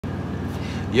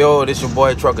Yo, this your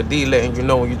boy Trucker D, letting you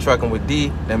know when you're trucking with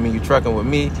D, that means you're trucking with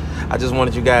me. I just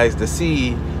wanted you guys to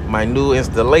see my new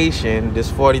installation, this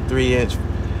 43-inch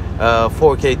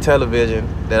 4K television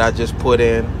that I just put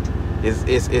in. It's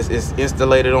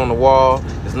installed on the wall.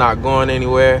 It's not going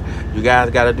anywhere. You guys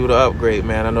got to do the upgrade,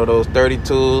 man. I know those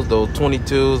 32s, those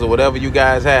 22s, or whatever you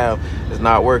guys have is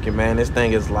not working, man. This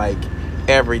thing is like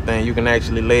everything. You can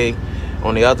actually lay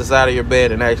on the other side of your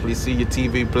bed and actually see your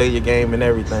TV, play your game and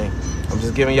everything. I'm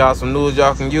just giving y'all some news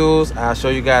y'all can use. I'll show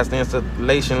you guys the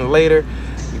installation later.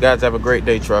 You guys have a great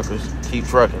day, truckers. Keep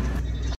trucking.